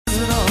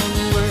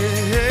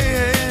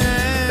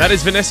That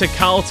is Vanessa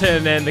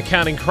Carlton and the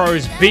Counting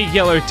Crows' Big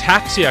Yellow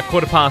Taxi at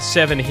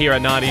 7:15 here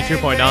at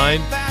 92.9.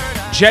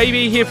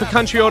 JB here for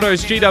Country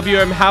Autos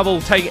GWM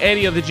Haval. Take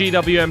any of the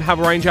GWM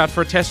Haval range out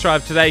for a test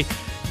drive today.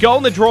 Go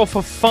in the draw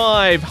for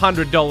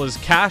 $500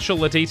 cash. All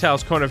the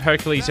details, corner of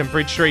Hercules and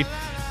Bridge Street,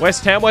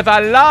 West Tamworth. I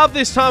love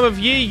this time of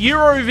year.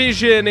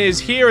 Eurovision is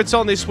here. It's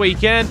on this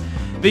weekend.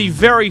 The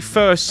very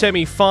first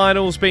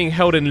semi-finals being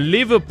held in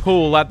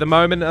Liverpool at the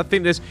moment. I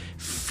think there's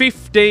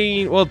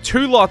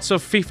 2 lots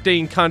of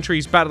 15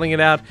 countries battling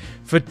it out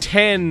for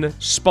 10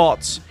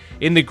 spots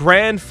in the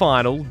grand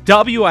final.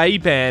 WA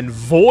band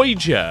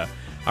Voyager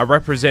are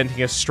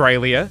representing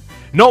Australia.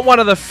 Not one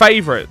of the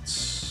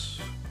favourites.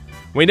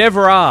 We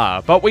never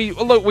are. But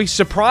we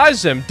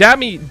surprised them.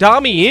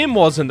 Dami Im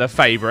wasn't the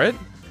favourite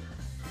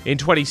in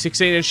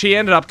 2016, and she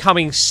ended up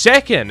coming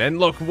second. And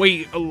look,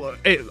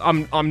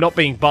 I'm not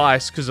being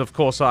biased because, of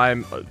course,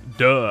 I'm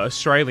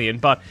Australian,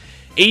 but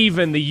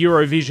even the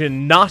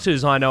Eurovision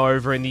nutters I know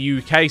over in the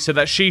UK said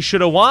that she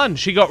should have won.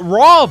 She got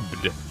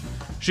robbed.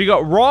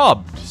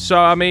 So,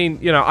 I mean,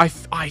 you know, I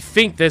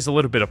think there's a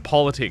little bit of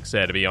politics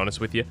there, to be honest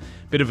with you.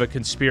 Bit of a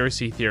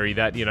conspiracy theory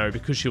that, you know,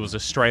 because she was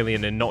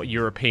Australian and not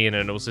European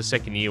and it was the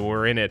second year we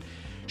were in it,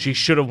 she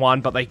should have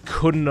won, but they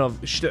couldn't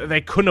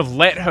have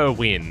let her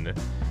win.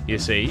 You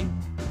see?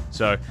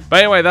 So, but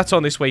anyway, that's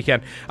on this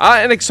weekend.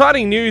 And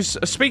exciting news,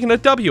 speaking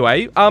of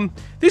WA,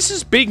 this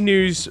is big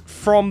news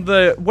from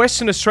the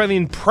Western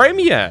Australian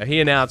Premier, he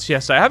announced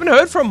yesterday. I haven't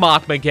heard from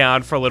Mark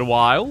McGowan for a little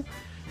while,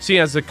 seeing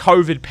as the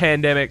COVID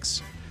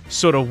pandemic's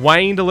sort of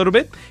waned a little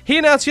bit. He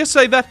announced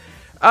yesterday that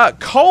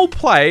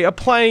Coldplay are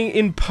playing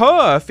in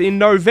Perth in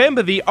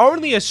November, the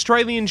only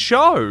Australian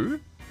show.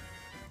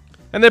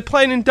 And they're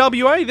playing in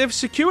WA. They've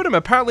secured them.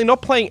 Apparently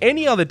not playing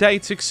any other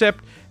dates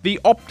except the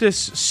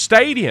Optus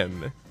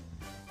Stadium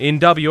in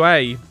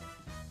WA.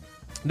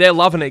 They're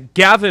loving it.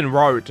 Gavin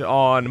wrote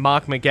on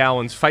Mark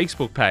McGowan's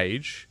Facebook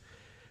page,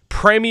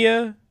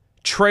 Premier,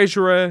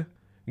 Treasurer,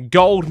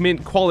 Gold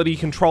Mint Quality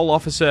Control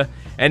Officer,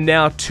 and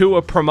now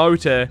tour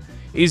promoter.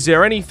 Is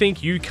there anything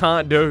you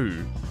can't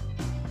do?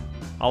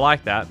 I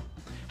like that.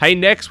 Hey,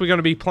 next we're going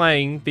to be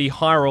playing the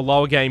higher or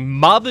lower game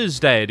Mother's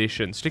Day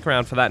edition. Stick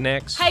around for that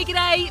next. Hey,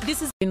 g'day.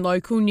 This is in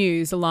local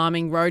news,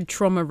 alarming road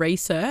trauma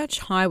research,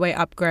 highway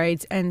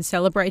upgrades, and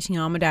celebrating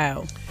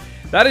Armidale.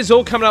 That is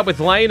all coming up with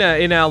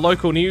Alayna in our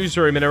local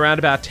newsroom in around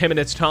about 10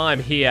 minutes' time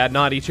here at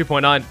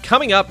 92.9.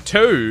 Coming up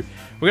too,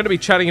 we're going to be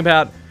chatting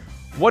about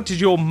what did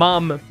your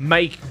mum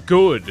make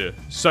good?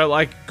 So,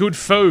 like, good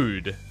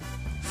food.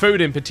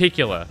 Food in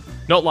particular.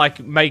 Not like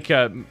make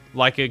a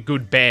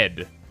good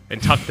bed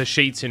and tuck the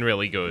sheets in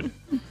really good.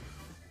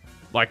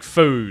 Like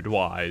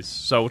food-wise.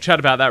 So we'll chat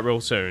about that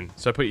real soon.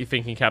 So put your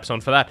thinking caps on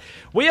for that.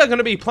 We are going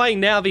to be playing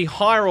now the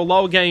higher or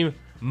lower game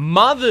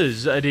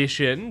Mother's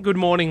Edition. Good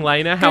morning,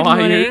 Lena. How are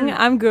you? Good morning.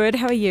 I'm good.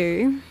 How are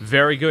you?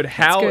 Very good.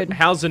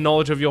 How's the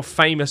knowledge of your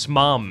famous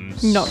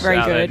mums? Not very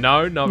good. There?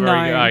 No? Not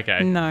very good?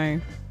 Okay. No.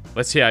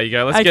 Let's see how you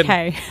go.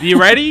 Okay. Are you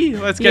ready?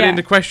 Let's get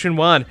into question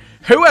one.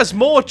 Who has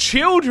more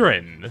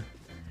children?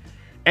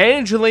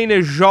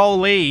 Angelina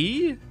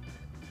Jolie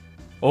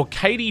or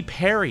Katy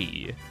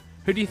Perry?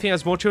 Who do you think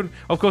has more children?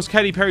 Of course,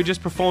 Katy Perry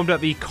just performed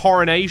at the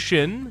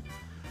coronation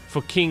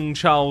for King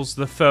Charles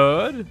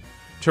III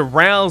to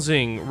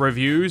rousing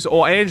reviews.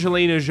 Or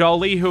Angelina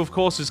Jolie, who of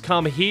course has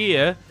come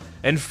here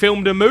and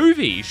filmed a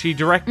movie. She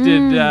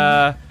directed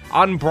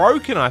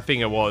Unbroken, I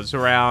think it was,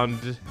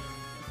 around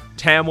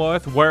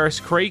Tamworth,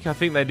 Werris Creek. I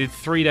think they did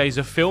 3 days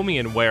of filming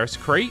in Werris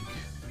Creek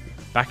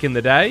back in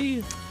the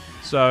day.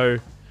 So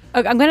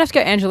I'm going to have to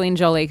go Angelina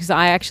Jolie because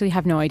I actually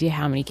have no idea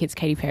how many kids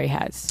Katy Perry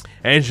has.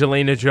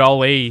 Angelina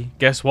Jolie,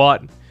 guess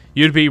what?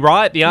 You'd be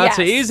right. The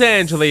answer is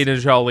Angelina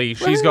Jolie.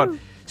 She's got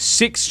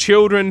 6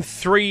 children,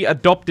 3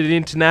 adopted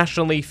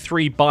internationally,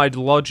 3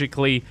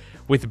 biologically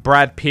with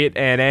Brad Pitt,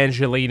 and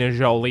Angelina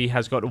Jolie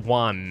has got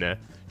 1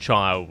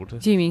 child.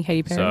 Do you mean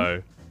Katy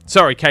Perry?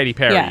 Sorry, Katy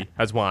Perry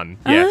has 1.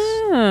 Yes.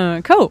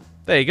 Ah, cool.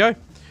 There you go.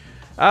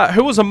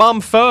 Who was a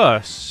mum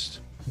first?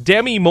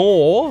 Demi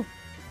Moore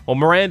or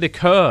Miranda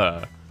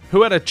Kerr?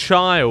 Who had a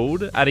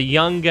child at a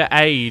younger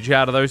age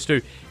out of those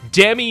two?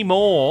 Demi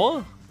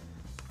Moore.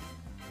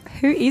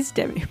 Who is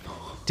Demi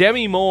Moore?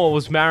 Demi Moore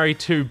was married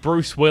to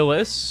Bruce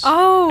Willis.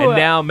 Oh. And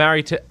now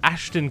married to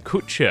Ashton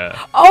Kutcher.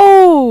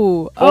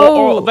 Oh.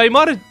 Or they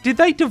might have... Did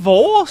they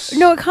divorce?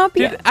 No, it can't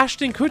be. Did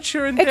Ashton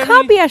Kutcher and It Demi...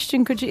 can't be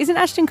Ashton Kutcher. Isn't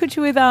Ashton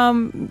Kutcher with,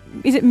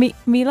 is it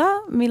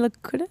Mila? Mila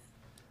Kunis?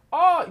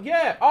 Oh,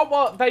 yeah. Oh,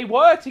 well, they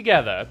were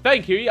together.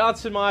 Thank you. You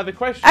answered my other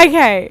question.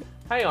 Okay.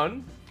 Hang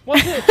on.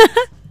 What's it?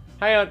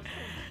 Hang on.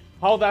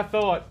 Hold that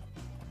thought.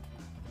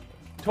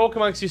 Talk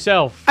amongst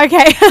yourself.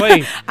 Okay.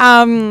 Please.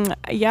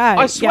 Yeah.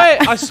 I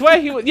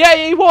swear he was.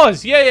 Yeah, he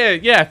was.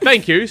 Yeah.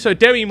 Thank you. So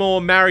Demi Moore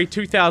married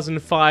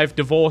 2005,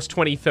 divorced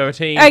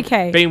 2013.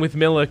 Okay. Been with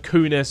Mila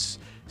Kunis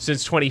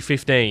since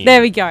 2015. There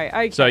we go.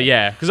 Okay. So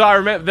yeah, because I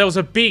remember there was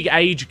a big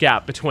age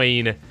gap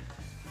between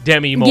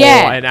Demi Moore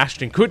and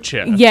Ashton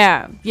Kutcher.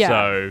 Yeah.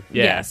 So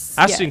yeah. Yes.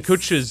 Ashton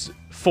Kutcher's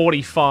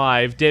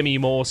 45, Demi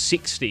Moore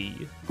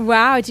 60.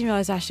 Wow, I didn't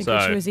realise Ashton So-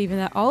 Kutcher was even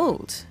that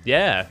old.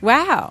 Yeah.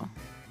 Wow.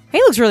 He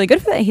looks really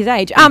good for his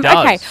age. does.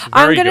 Okay.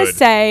 I'm Very gonna good.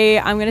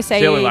 say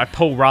Feeling like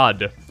Paul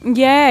Rudd.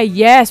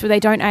 yes, but they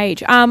don't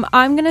age. I'm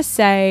gonna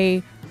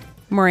say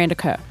Miranda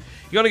Kerr.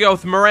 You're going to go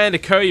with Miranda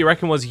Kerr, you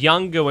reckon was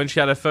younger when she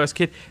had her first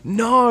kid?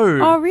 No.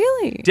 Oh,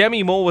 really?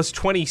 Demi Moore was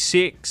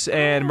 26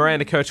 and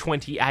Miranda Kerr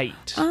 28.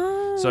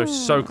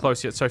 So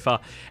close yet so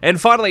far.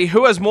 And finally,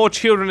 who has more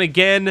children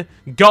again?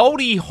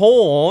 Goldie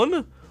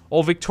Hawn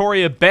or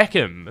Victoria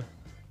Beckham?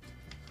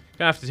 Gonna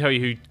have to tell you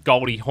who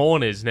Goldie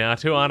Hawn is now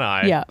too, aren't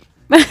I? Yeah.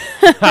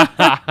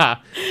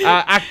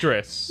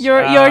 Actress.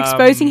 You're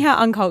exposing how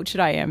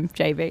uncultured I am,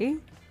 JB.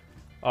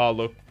 Oh,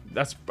 look.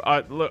 That's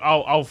look.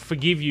 I'll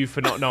forgive you for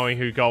not knowing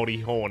who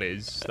Goldie Hawn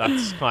is.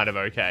 That's kind of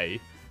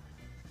okay.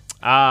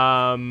 So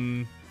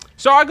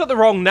I got the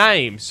wrong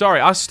name.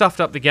 Sorry, I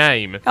stuffed up the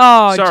game.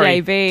 Oh,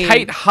 sorry. JB.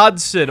 Kate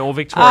Hudson or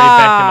Victoria Beckham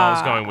I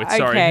was going with.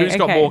 Sorry. Okay, Who's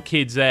got okay. more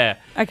kids there?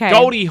 Okay.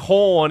 Goldie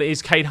Hawn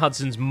is Kate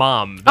Hudson's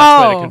mum.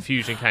 That's where the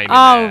confusion came in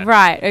there. Oh,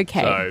 right.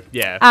 Okay. So,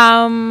 yeah.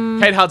 Um.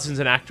 Kate Hudson's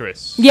an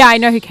actress. Yeah, I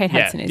know who Kate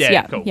Hudson is.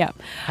 Yeah. cool. Yeah.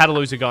 How to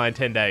Lose a Guy in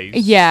 10 Days.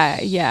 Yeah.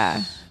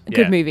 Good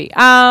Yeah. movie.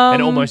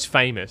 And Almost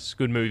Famous.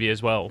 Good movie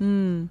as well.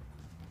 You're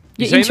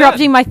seen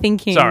interrupting my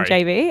thinking, Sorry.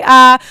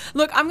 JB.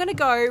 Look, I'm gonna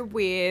go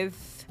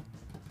with.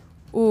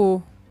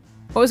 Ooh,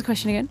 what was the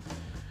question again?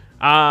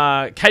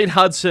 Kate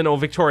Hudson or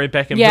Victoria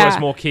Beckham. Yeah. Who has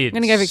more kids?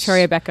 I'm gonna go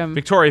Victoria Beckham.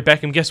 Victoria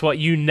Beckham, guess what?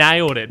 You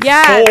nailed it.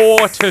 Yes.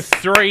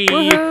 4-3.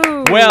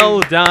 Woohoo. Well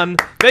done.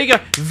 There you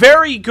go.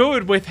 Very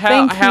good with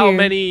how Thank you.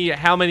 many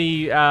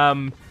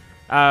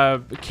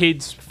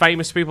kids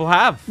famous people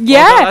have.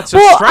 Yeah, Well done. That's a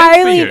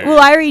strength for you.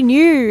 I already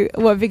knew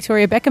what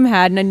Victoria Beckham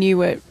had, and I knew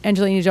what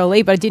Angelina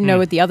Jolie, but I didn't know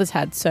what the others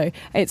had. So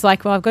it's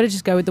like, well, I've got to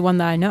just go with the one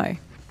that I know.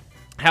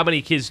 How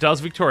many kids does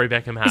Victoria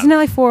Beckham have? Isn't it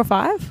like 4 or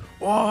 5?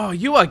 Oh,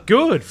 you are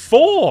good.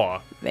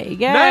 4. There you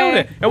go. Nailed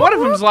it. And one of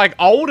them's like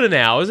older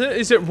now, is it?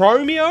 Is it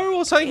Romeo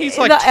or something? He's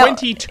like The-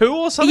 22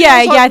 or something. Yeah, I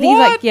was like, I think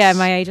what? he's like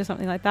my age or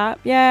something like that.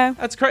 Yeah.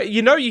 That's great.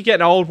 You know, you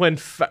get old when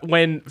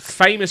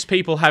famous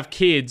people have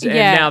kids and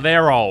Yeah. now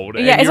they're old.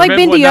 Yeah, and it's you like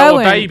remember Bindi when they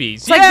were Owen.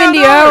 babies. It's like Yeah, I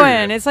Bindi know.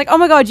 Owen. It's like, oh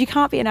my god, you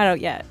can't be an adult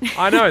yet.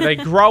 I know. They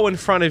grow in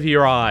front of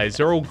your eyes.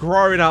 They're all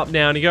grown up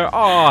now, and you go,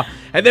 oh.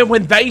 And then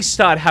when they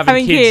start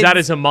having kids, that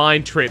is a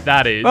mind trip.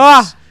 That is.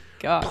 Oh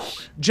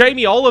gosh.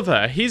 Jamie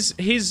Oliver, his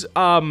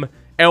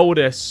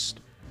eldest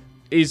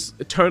is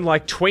turned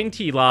like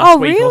 20 last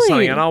week or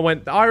something, and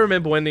I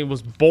remember when he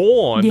was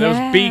born. There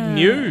was big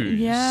news.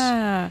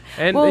 Yeah.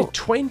 And Well, they're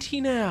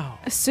 20 now.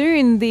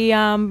 soon the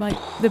like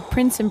the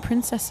prince and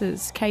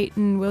princesses, Kate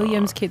and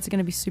William's kids are going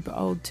to be super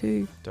old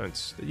too.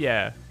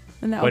 Yeah.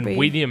 And that'll When be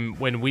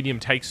William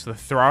takes the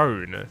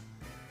throne,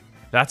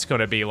 that's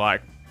going to be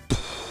like.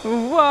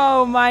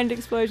 whoa, mind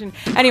explosion.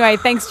 Anyway,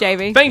 thanks,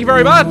 JV. Thank you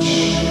very much.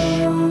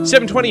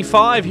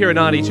 7:25 here at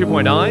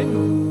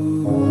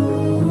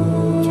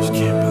 92.9. Just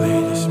can't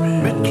believe this,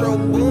 man. Metro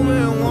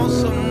Boomin wants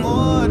some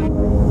more.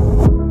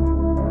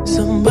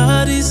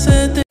 Somebody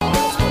said that.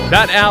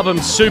 That album,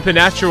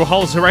 Supernatural,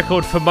 holds the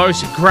record for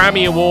most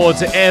Grammy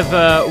Awards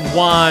ever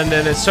won,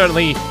 and it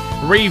certainly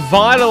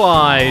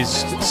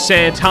revitalized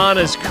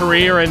Santana's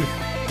career and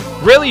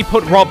really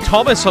put Rob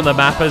Thomas on the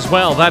map as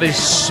well. That is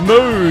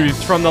Smooth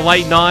from the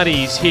late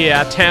 90s here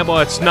at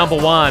Tamworth's number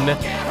 1.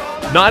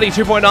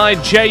 92.9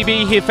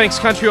 JB here. Thanks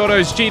Country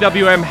Autos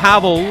GWM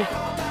Havel.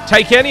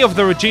 Take any of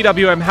the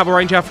GWM Havel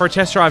range out for a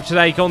test drive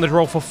today. Go on the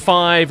draw for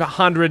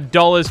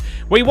 $500.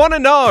 We want to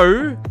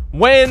know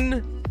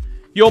when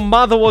your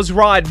mother was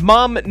right.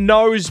 Mum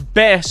knows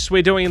best.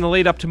 We're doing in the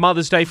lead up to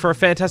Mother's Day for a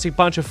fantastic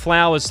bunch of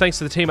flowers. Thanks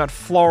to the team at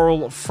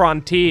Floral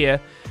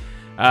Frontier.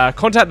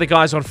 Contact the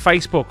guys on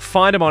Facebook.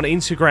 Find them on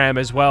Instagram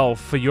as well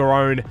for your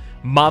own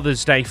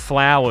Mother's Day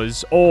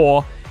flowers.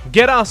 Or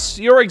get us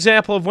your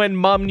example of when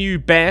Mum knew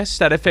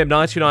best at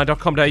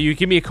fm929.com.au.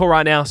 Give me a call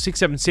right now,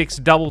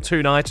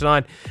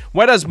 676-2299.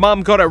 When has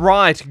Mum got it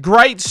right?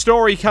 Great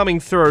story coming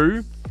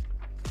through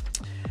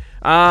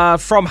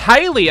from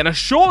Haley, and a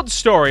short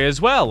story as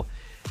well.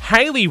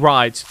 Haley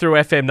writes through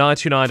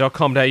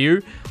fm929.com.au.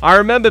 I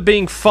remember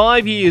being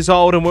 5 years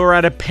old and we were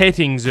at a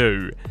petting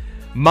zoo.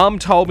 Mum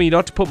told me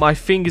not to put my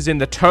fingers in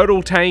the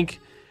turtle tank,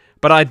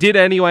 but I did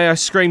anyway. I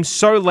screamed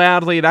so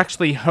loudly it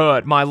actually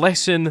hurt. My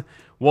lesson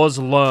was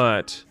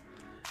learnt.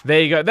 There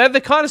you go. They're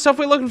the kind of stuff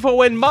we're looking for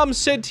when Mum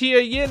said to you,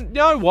 you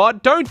know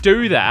what, don't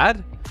do that.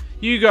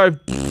 You go,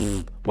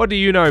 what do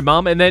you know,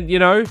 Mum? And then, you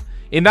know,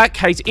 in that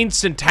case,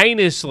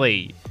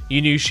 instantaneously,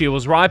 you knew she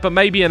was right. But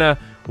maybe in a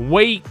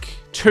week,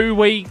 2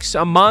 weeks,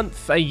 a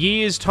month, a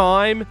year's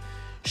time,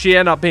 she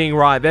ended up being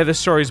right. They're the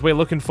stories we're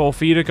looking for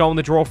you to go on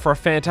the draw for a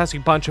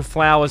fantastic bunch of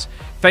flowers.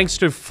 Thanks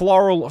to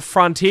Floral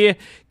Frontier.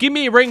 Give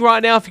me a ring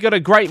right now if you've got a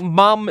great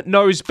Mum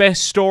Knows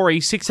Best story.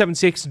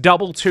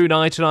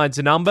 676-2299 is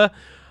the number.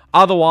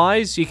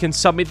 Otherwise, you can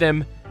submit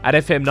them at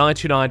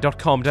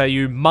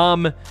fm929.com.au.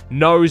 Mum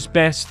Knows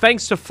Best.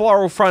 Thanks to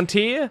Floral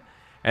Frontier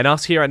and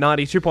us here at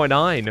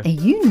 92.9. Are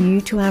you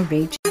new to our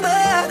region?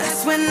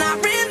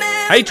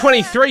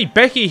 8:23,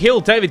 Becky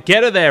Hill, David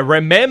Guetta there.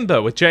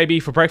 Remember with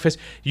JB for breakfast.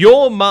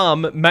 Your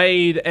mum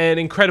made an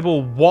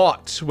incredible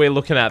what we're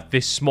looking at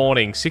this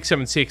morning.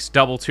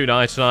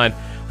 676-2299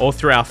 or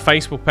through our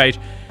Facebook page.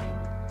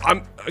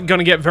 I'm going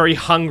to get very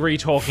hungry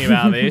talking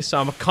about this.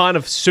 I'm kind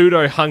of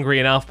pseudo-hungry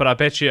enough, but I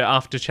bet you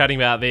after chatting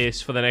about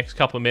this for the next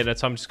couple of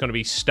minutes, I'm just going to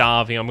be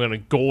starving. I'm going to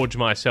gorge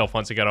myself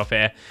once I get off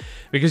air.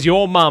 Because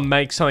your mum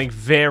makes something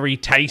very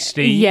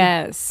tasty.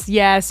 Yes,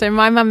 yeah. So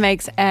my mum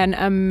makes an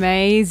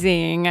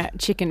amazing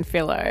chicken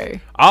fillet.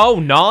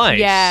 Oh, nice.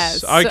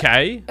 Yes.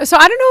 Okay. So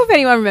I don't know if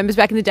anyone remembers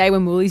back in the day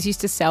when Woolies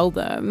used to sell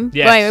them.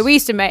 Yes. Well, anyway, we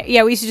used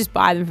to just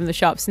buy them from the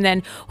shops, and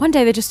then one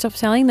day they just stopped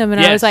selling them, and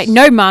I was Yes. like,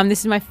 "No, Mum,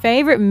 this is my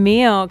favorite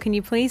meal. Can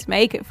you please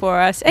make it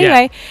for us?"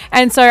 Anyway,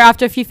 and so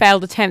after a few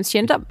failed attempts, she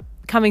ended up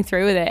coming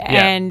through with it,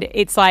 and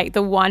it's like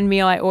the one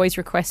meal I always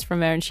request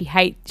from her, and she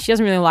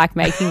doesn't really like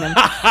making them,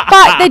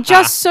 but they're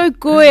just so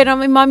good. I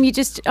mean, Mum,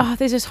 there's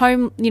this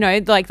home,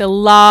 like the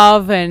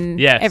love and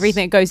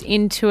everything that goes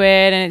into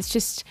it, and it's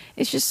just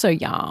so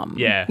yum.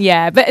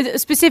 Yeah, but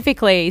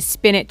specifically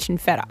spinach and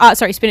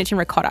spinach and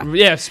ricotta.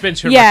 Yeah,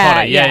 spinach and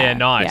ricotta. Yeah,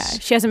 nice. Yeah.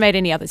 She hasn't made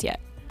any others yet.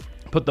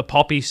 Put the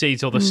poppy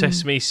seeds or the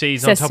sesame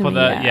seeds on top of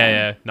the...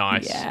 Yeah,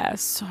 nice. Yeah,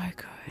 so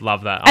good.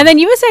 Love that. And then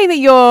you were saying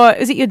that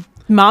is it your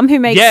mum who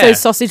makes those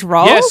sausage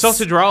rolls? Yeah,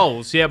 sausage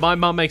rolls. Yeah, my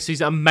mum makes these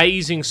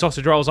amazing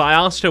sausage rolls. I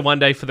asked her one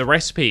day for the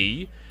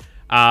recipe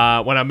when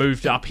I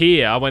moved up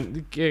here. I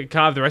went, can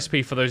I have the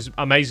recipe for those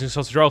amazing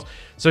sausage rolls?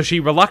 So she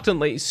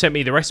reluctantly sent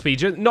me the recipe.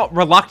 Not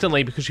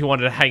reluctantly because she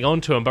wanted to hang on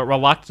to them, but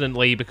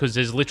reluctantly because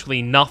there's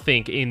literally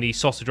nothing in the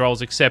sausage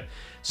rolls except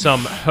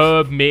some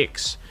herb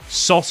mix,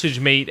 sausage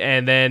meat,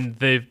 and then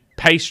the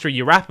pastry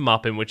you wrap them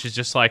up in, which is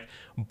just like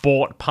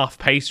bought puff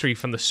pastry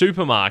from the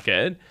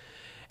supermarket.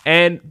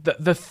 And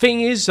the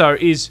thing is, though,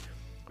 is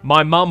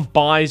my mum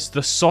buys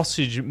the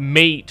sausage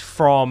meat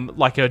from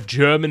like a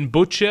German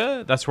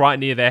butcher that's right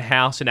near their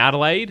house in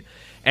Adelaide.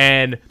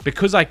 And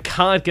because I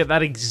can't get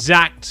that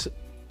exact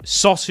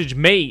sausage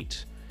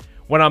meat,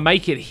 when I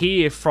make it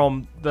here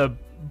from the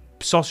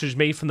sausage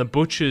meat from the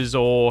butchers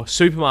or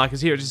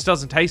supermarkets here, it just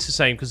doesn't taste the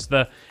same because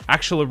the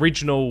actual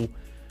original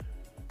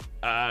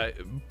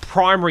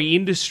primary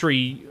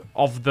industry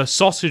of the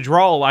sausage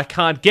roll I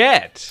can't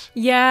get.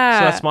 Yeah.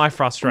 So that's my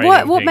frustrating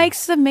What thing.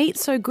 makes the meat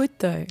so good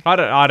though? I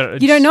don't.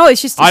 You don't know.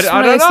 It's just one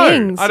of those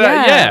things.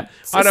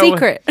 It's a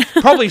secret.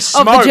 Probably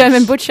smoked. Of the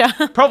German butcher.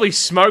 Probably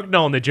smoked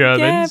on the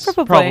Germans.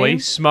 Yeah, probably.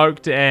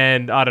 Smoked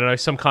and I don't know,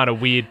 some kind of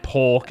weird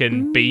pork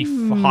and beef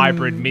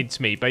hybrid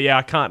mincemeat. But yeah,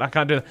 I can't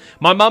do that.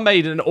 My mum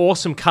made an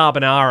awesome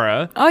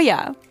carbonara. Oh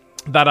yeah.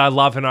 That I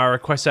love and I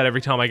request that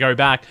every time I go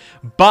back.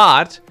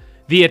 But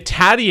the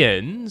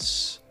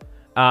Italians,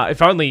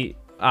 if only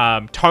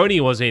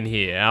Tony was in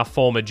here, our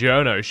former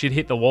journo, she'd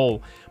hit the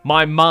wall.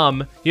 My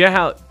mum, you know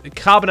how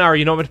carbonara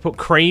you're not meant to put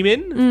cream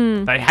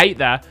in? They hate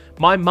that.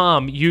 My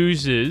mum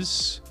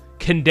uses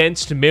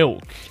condensed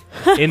milk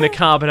in the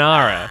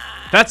carbonara.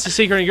 That's the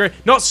secret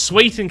ingredient. Not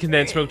sweetened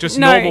condensed milk, just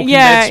normal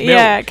condensed milk.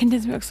 Yeah,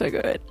 condensed milk's so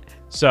good.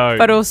 So,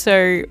 but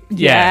also,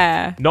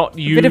 not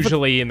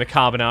usually in the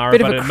carbonara,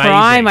 bit but of a amazing.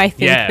 crime, I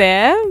think,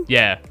 there.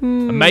 Yeah,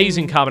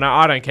 amazing carbonara.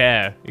 I don't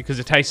care because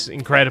it tastes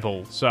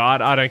incredible. So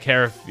I don't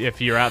care if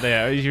you're out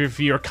there, if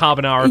you're a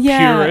carbonara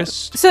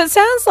purist. So it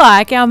sounds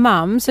like our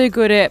mum's so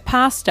good at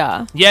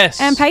pasta. Yes,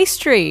 and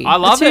pastry. I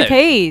love the it.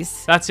 2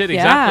 Ps. That's it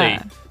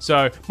exactly.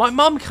 So my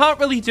mum can't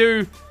really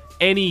do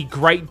any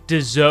great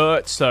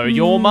desserts though. Does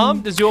your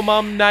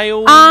mum nail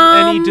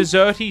any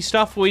desserty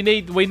stuff? We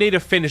need to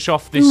finish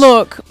off this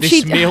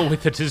meal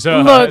with a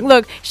dessert.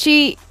 Look,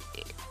 she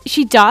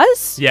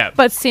does. Yeah.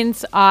 But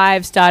since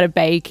I've started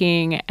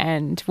baking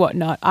and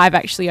whatnot, I've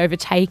actually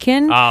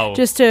overtaken.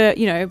 Just to,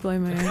 blow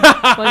my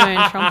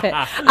own trumpet.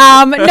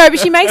 No, but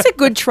she makes a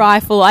good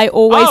trifle. I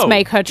always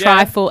make her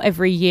trifle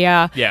every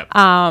year.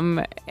 Yeah.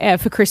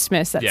 For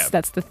Christmas.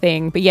 That's the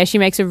thing. But yeah, she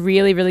makes a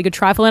really, really good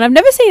trifle. And I've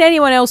never seen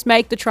anyone else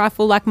make the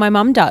trifle like my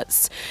mum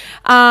does.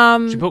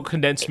 She put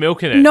condensed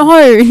milk in it.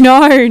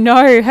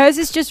 No. Hers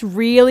is just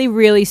really,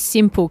 really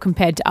simple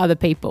compared to other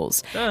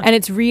people's. And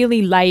it's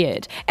really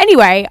layered.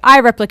 Anyway,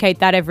 I replicate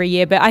that every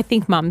year, but I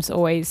think mum's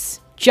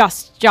always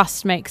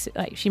just makes it,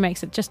 like, she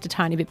makes it just a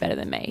tiny bit better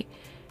than me.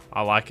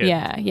 I like it.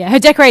 Yeah. Her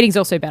decorating's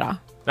also better.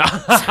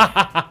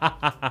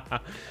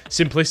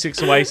 Simplistic's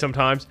the way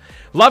sometimes.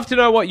 Love to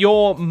know what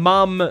your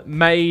mum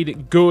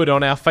made good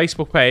on our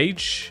Facebook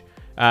page.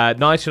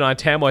 99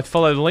 Tamworth.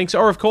 Follow the links.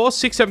 Or, of course,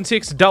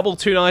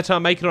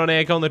 676-2299. Make it on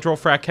air. Go on the draw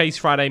for our Case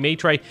Friday meat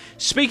tray.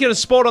 Speaking of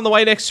sport, on the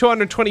way next,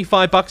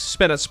 $225 to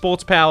spend at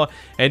Sports Power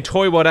and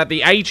Toy World at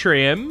the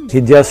Atrium.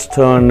 He just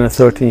turned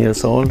 13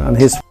 years old and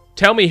his...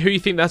 Tell me who you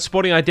think that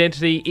sporting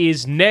identity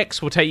is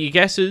next. We'll take your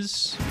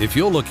guesses. If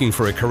you're looking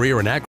for a career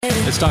in ag...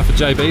 It's time for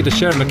JB to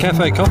share a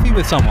cafe coffee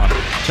with someone,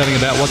 chatting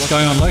about what's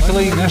going on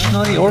locally,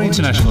 nationally or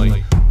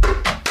internationally.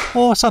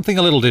 Or something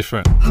a little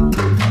different.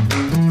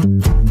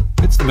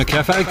 It's the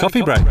McCafe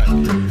Coffee Break.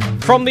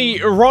 From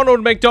the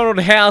Ronald McDonald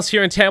House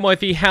here in Tamworth,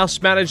 the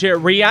house manager,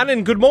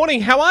 Rhiannon. Good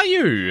morning. How are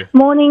you?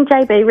 Morning,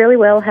 JB. Really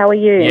well. How are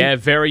you? Yeah,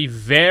 very,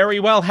 very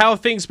well. How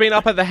have things been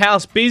up at the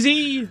house?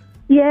 Busy?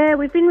 Yeah,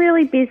 we've been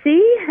really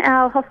busy.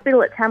 Our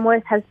hospital at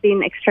Tamworth has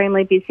been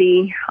extremely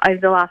busy over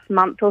the last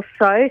month or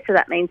so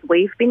that means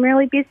we've been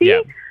really busy.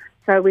 Yeah.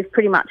 So we've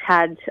pretty much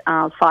had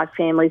 5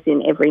 families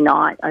in every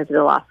night over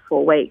the last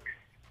 4 weeks.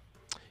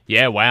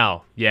 Yeah,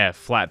 wow. Yeah,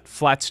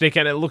 flat stick,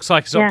 and it looks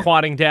like it's not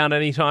quieting down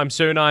anytime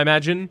soon, I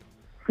imagine.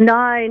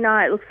 No,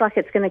 it looks like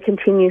it's going to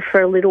continue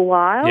for a little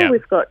while. Yeah.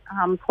 We've got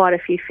quite a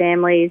few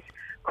families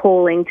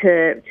calling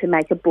to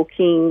make a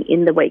booking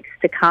in the weeks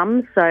to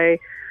come. So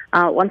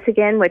once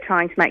again, we're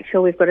trying to make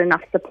sure we've got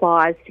enough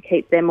supplies to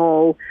keep them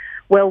all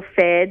well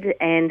fed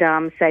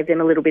and save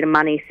them a little bit of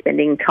money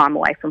spending time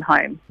away from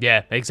home.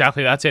 Yeah,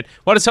 exactly. That's it.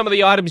 What are some of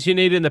the items you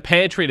need in the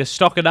pantry to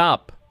stock it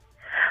up?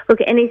 Look,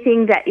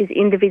 anything that is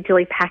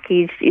individually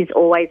packaged is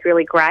always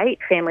really great.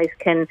 Families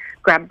can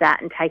grab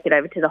that and take it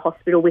over to the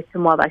hospital with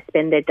them while they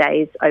spend their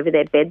days over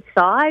their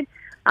bedside.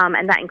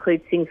 And that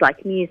includes things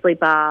like muesli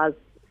bars,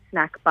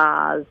 snack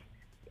bars,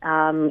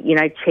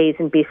 cheese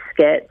and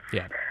biscuits.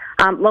 Yeah.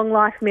 Long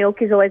life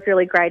milk is always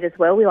really great as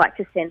well. We like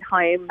to send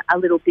home a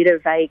little bit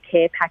of a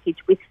care package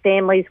with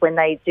families when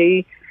they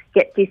do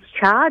get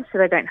discharged, so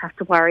they don't have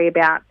to worry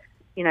about,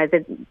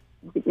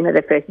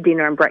 their first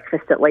dinner and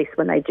breakfast at least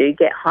when they do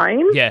get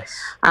home. Yes.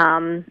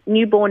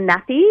 Newborn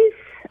nappies.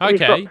 Okay. We've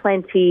got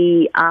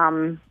plenty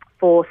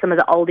for some of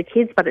the older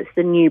kids, but it's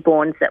the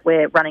newborns that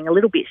we're running a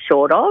little bit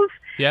short of.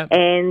 Yeah.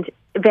 And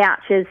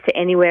vouchers to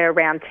anywhere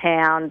around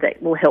town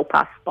that will help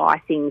us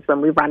buy things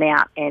when we run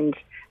out and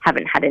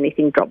haven't had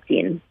anything dropped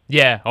in.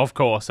 Yeah, of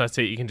course. That's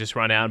it. You can just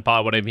run out and buy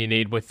whatever you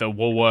need with the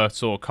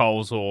Woolworths or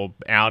Coles or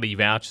Aldi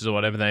vouchers or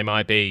whatever they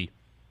might be.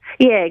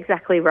 Yeah,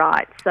 exactly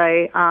right.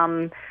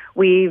 So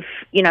we've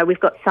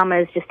got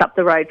Summers just up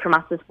the road from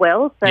us as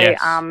well. So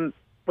yes.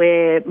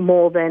 We're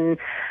more than,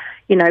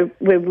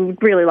 we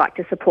would really like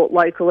to support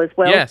local as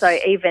well. Yes. So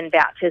even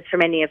vouchers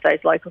from any of those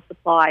local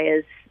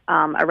suppliers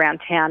around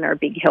town are a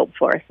big help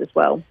for us as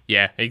well.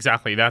 Yeah,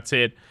 exactly. That's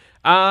it.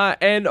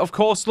 And, of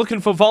course, looking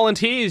for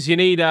volunteers. You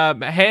need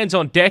hands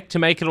on deck to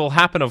make it all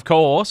happen, of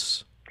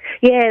course.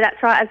 Yeah,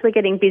 that's right. As we're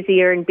getting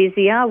busier and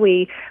busier,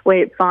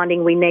 we're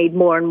finding we need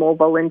more and more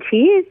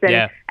volunteers.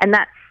 And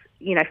that's,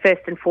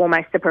 first and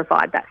foremost to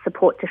provide that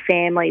support to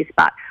families.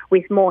 But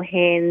with more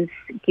hands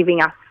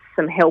giving us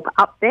some help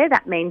up there,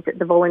 that means that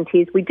the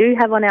volunteers we do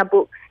have on our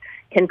books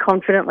can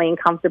confidently and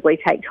comfortably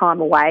take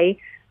time away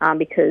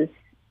because,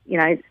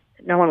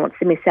 no one wants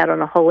to miss out on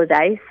a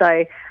holiday.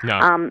 So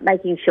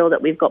making sure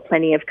that we've got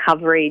plenty of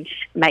coverage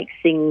makes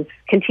things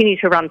continue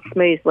to run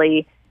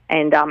smoothly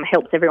and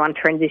helps everyone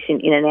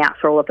transition in and out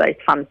for all of those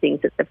fun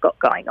things that they've got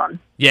going on.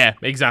 Yeah,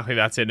 exactly.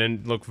 That's it.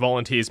 And look,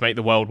 volunteers make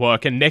the world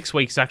work. And next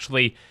week's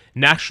actually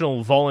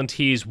National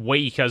Volunteers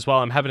Week as well.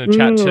 I'm having a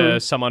chat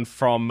to someone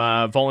from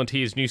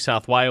Volunteers New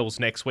South Wales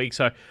next week.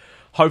 So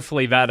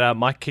hopefully that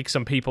might kick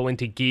some people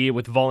into gear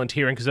with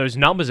volunteering because those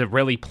numbers have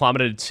really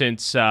plummeted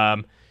since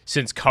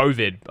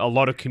COVID. A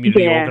lot of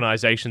community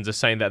organisations are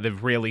saying that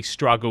they've really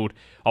struggled,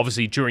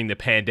 obviously during the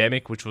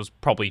pandemic, which was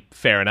probably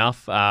fair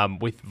enough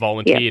with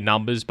volunteer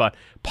numbers, but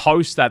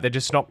post that, they're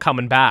just not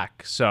coming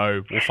back.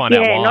 So we'll find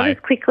out why. Yeah, not as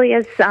quickly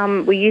as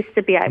we used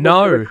to be able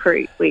to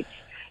recruit, which,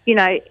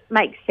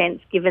 makes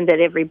sense given that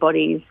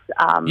everybody's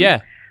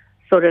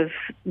sort of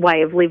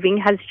way of living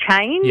has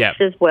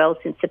changed as well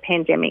since the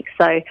pandemic.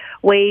 So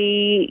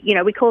we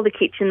call the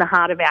kitchen the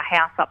heart of our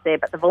house up there,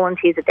 but the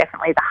volunteers are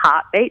definitely the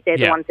heartbeat. They're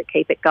the ones that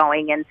keep it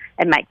going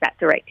and make that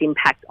direct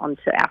impact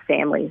onto our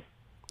families.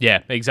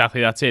 Yeah,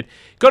 exactly. That's it.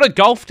 Got a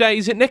golf day.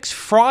 Is it next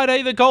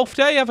Friday, the golf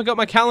day? Have I got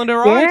my calendar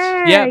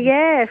right?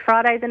 Yeah.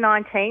 Friday the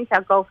 19th,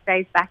 our golf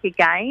day's back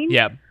again.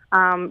 Yeah.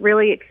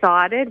 Really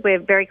excited. We're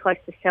very close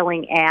to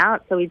selling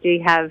out, so we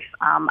do have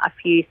a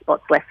few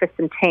spots left for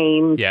some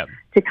teams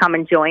to come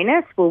and join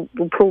us. We'll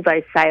pull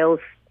those sales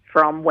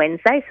from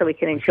Wednesday so we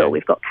can ensure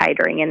we've got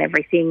catering and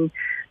everything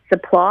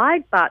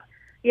supplied. But,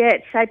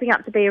 it's shaping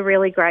up to be a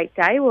really great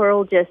day. We're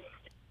all just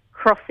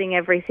crossing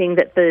everything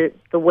that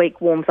the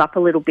week warms up a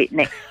little bit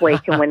next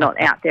week and we're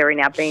not out there in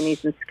our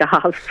beanies and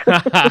scarves.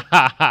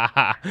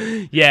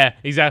 Yeah,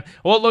 exactly.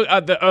 Well, look,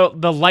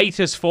 the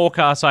latest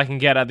forecast I can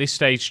get at this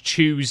stage,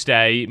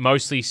 Tuesday,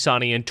 mostly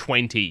sunny and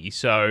 20.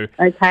 So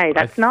okay,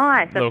 that's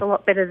nice. That's a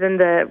lot better than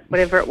the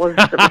whatever it was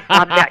that was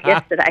started out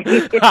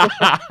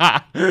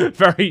yesterday.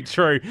 Very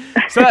true.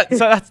 So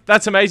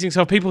that's amazing.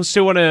 So if people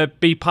still want to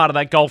be part of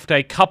that golf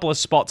day, couple of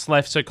spots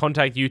left, so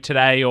contact you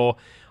today or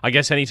I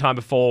guess any time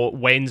before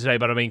Wednesday,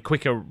 but I mean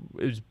quicker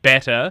is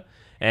better,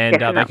 and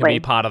they can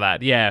be part of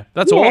that. Yeah,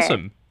 that's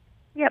awesome.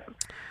 Yep.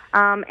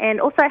 And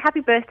also,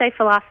 happy birthday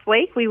for last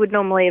week. We would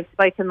normally have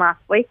spoken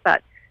last week,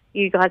 but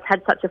you guys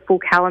had such a full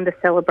calendar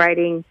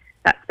celebrating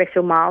that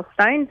special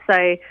milestone.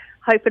 So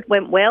hope it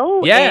went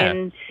well. Yeah.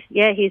 And,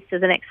 yeah, here's to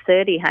the next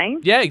 30, hey?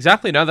 Yeah,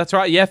 exactly. No, that's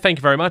right. Yeah, thank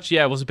you very much.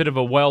 Yeah, it was a bit of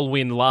a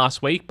whirlwind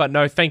last week, but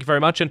no, thank you very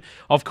much. And,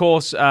 of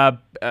course, a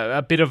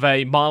bit of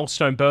a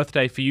milestone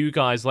birthday for you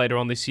guys later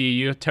on this year.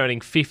 You're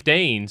turning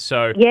 15,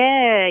 so...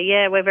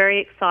 Yeah, we're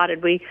very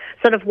excited. We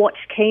sort of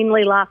watched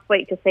keenly last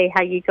week to see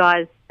how you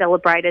guys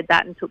celebrated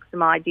that and took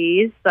some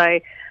ideas. So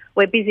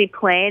we're busy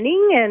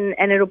planning,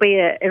 and it'll be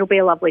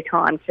a lovely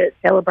time to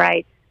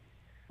celebrate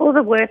all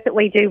the work that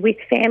we do with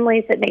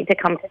families that need to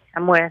come to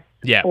Tamworth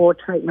for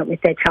treatment with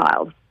their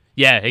child.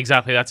 Yeah,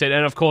 exactly. That's it.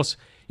 And of course,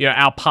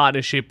 our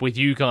partnership with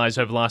you guys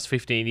over the last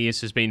 15 years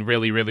has been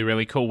really, really,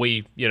 really cool.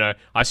 We,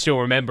 I still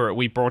remember it.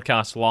 We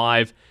broadcast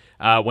live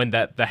when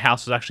the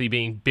house was actually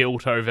being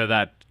built over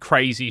that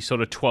crazy sort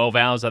of 12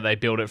 hours that they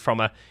built it from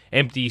a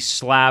empty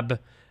slab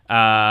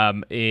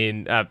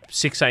in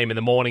 6 a.m. in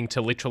the morning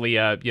to literally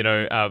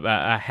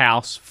a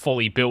house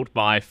fully built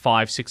by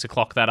 5-6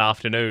 o'clock that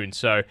afternoon.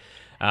 So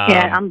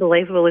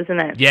unbelievable, isn't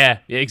it? Yeah,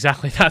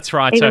 exactly. That's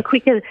right.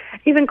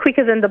 Even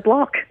quicker than the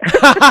block.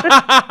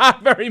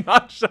 Very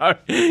much so.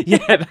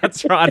 Yeah,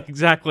 that's right.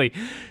 Exactly.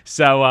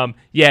 So,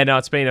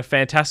 it's been a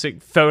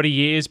fantastic 30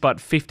 years,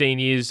 but 15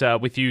 years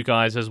with you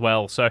guys as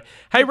well. So,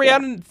 hey,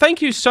 Rhiannon,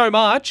 thank you so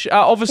much.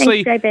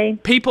 Obviously, thanks,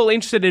 JB. People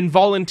interested in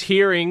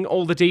volunteering,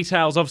 all the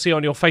details, obviously,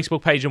 on your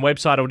Facebook page and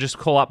website, I'll just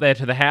call up there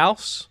to the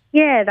house.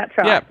 Yeah, that's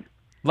right. Yeah,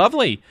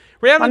 lovely.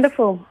 Rhiannon,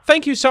 wonderful.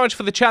 Thank you so much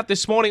for the chat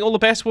this morning. All the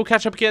best. We'll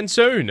catch up again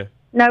soon.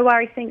 No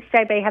worries. Thanks,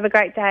 JB. Have a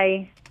great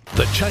day.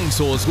 The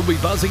Chainsaws will be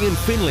buzzing in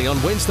Finley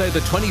on Wednesday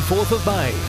the 24th of May.